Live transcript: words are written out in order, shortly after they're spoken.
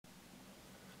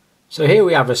So here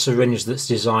we have a syringe that's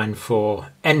designed for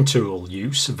enteral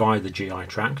use via the GI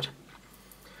tract.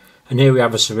 And here we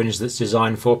have a syringe that's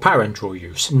designed for parenteral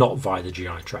use, not via the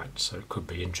GI tract. So it could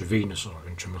be intravenous or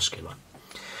intramuscular.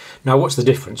 Now what's the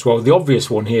difference? Well, the obvious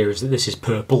one here is that this is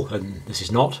purple and this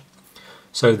is not.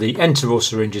 So the enteral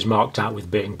syringe is marked out with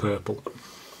being purple.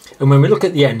 And when we look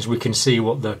at the ends, we can see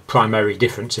what the primary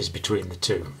difference is between the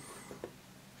two.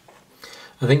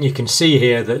 I think you can see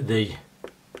here that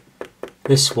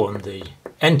this one, the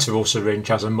enteral syringe,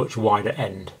 has a much wider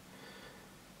end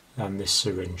than this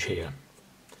syringe here.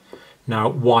 Now,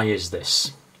 why is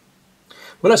this?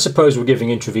 Well, let's suppose we're giving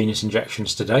intravenous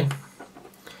injections today.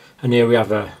 And here we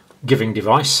have a giving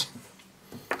device.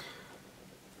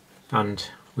 And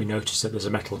we notice that there's a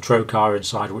metal trocar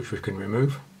inside which we can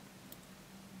remove.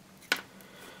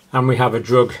 And we have a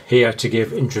drug here to give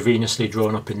intravenously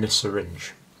drawn up in this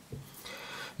syringe.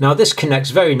 Now this connects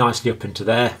very nicely up into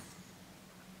there.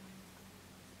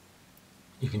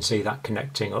 You can see that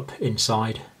connecting up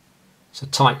inside. It's a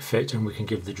tight fit and we can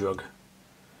give the drug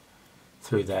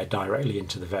through there directly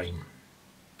into the vein.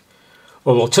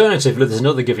 Or alternatively, there's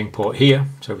another giving port here,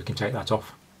 so we can take that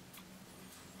off.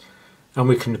 And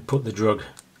we can put the drug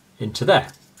into there.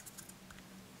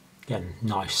 Again,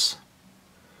 nice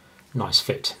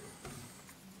fit.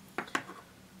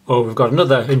 Or we've got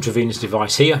another intravenous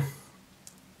device here.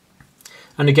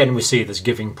 And again, we see there's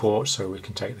giving port, so we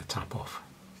can take the tap off,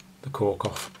 the cork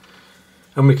off.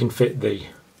 And we can fit the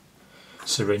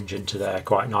syringe into there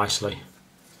quite nicely.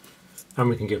 And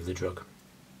we can give the drug.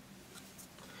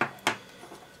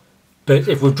 But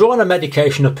if we've drawn a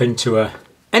medication up into a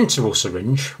enteral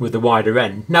syringe with a wider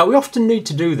end, now we often need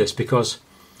to do this because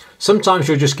sometimes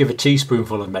you'll just give a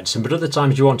teaspoonful of medicine, but other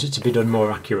times you want it to be done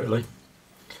more accurately.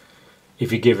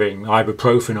 If you're giving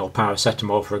ibuprofen or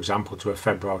paracetamol, for example, to a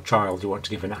febrile child, you want to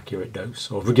give an accurate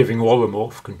dose. Or if we're giving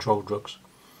Oromorph, controlled drugs.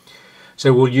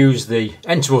 So we'll use the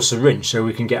enteral syringe so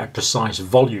we can get a precise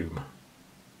volume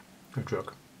of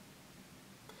drug.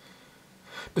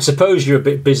 But suppose you're a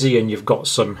bit busy and you've got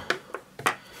some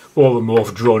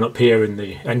Oromorph drawn up here in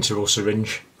the enteral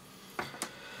syringe,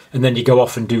 and then you go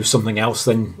off and do something else,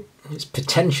 then it's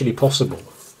potentially possible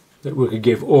that we could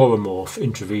give Oromorph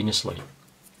intravenously.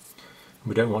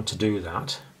 We don't want to do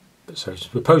that. So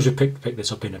suppose we pick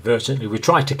this up inadvertently, we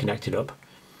try to connect it up,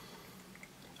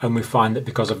 and we find that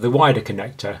because of the wider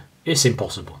connector, it's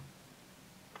impossible.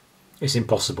 It's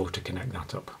impossible to connect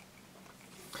that up.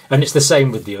 And it's the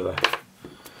same with the other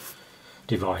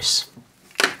device.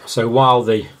 So while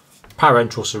the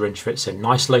parenteral syringe fits in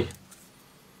nicely,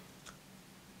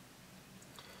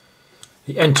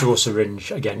 the enteral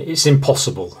syringe, again, it's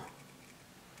impossible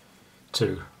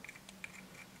to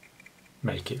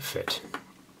make it fit.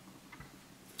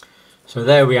 So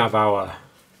there we have our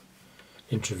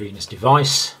intravenous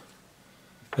device,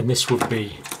 and this would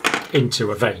be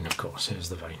into a vein, of course. Here's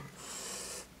the vein.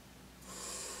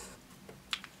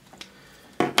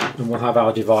 And we'll have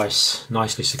our device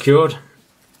nicely secured.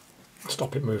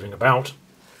 Stop it moving about.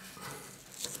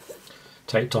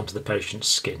 Taped onto the patient's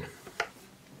skin.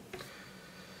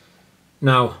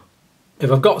 Now,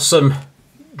 if I've got some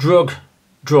drug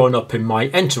drawn up in my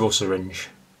enteral syringe,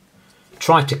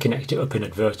 try to connect it up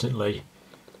inadvertently,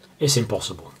 it's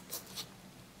impossible.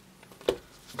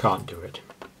 Can't do it.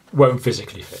 Won't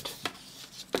physically fit.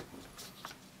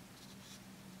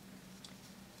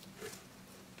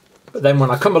 But then when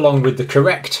I come along with the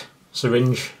correct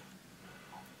syringe,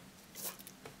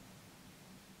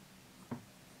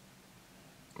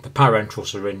 the parenteral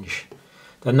syringe,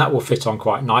 then that will fit on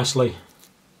quite nicely.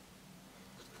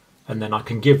 And then I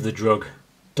can give the drug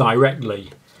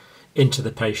directly into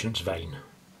the patient's vein,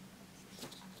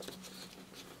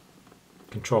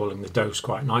 controlling the dose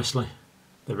quite nicely,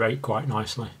 the rate quite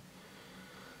nicely.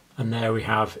 And there we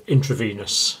have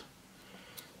intravenous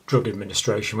drug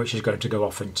administration, which is going to go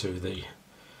off into the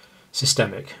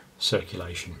systemic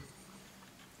circulation.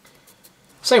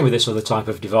 Same with this other type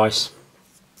of device,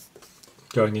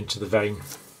 going into the vein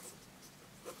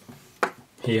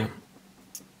here.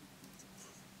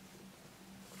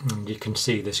 And you can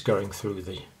see this going through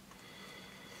the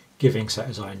giving set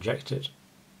as I inject it.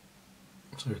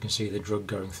 So you can see the drug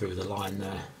going through the line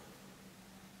there,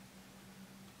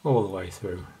 all the way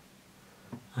through.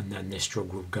 And then this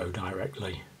drug will go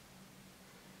directly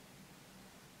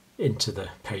into the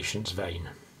patient's vein.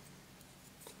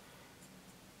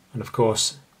 And of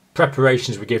course,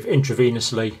 preparations we give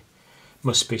intravenously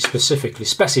must be specifically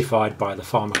specified by the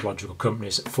pharmacological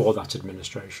companies for that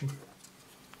administration.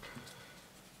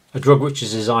 A drug which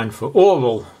is designed for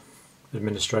oral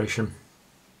administration,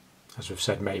 as we've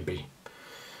said, may be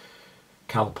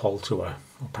Calpol to or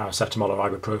paracetamol or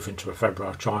ibuprofen to a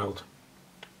febrile child,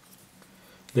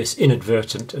 this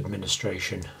inadvertent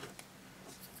administration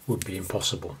would be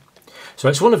impossible. So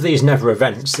it's one of these never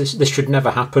events. This should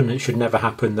never happen. It should never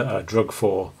happen that a drug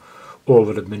for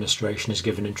oral administration is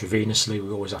given intravenously. We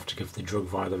always have to give the drug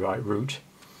via the right route.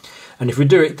 And if we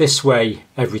do it this way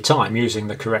every time using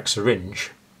the correct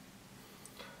syringe,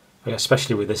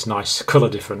 especially with this nice colour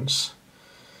difference,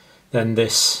 then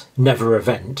this never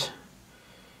event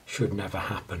should never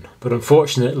happen. But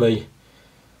unfortunately,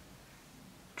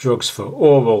 drugs for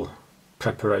oral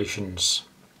preparations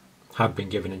have been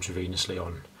given intravenously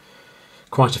on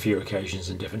quite a few occasions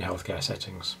in different healthcare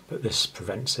settings, but this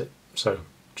prevents it. So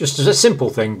just as a simple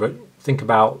thing, but think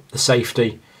about the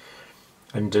safety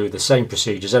and do the same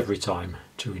procedures every time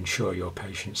to ensure your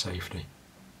patient safety.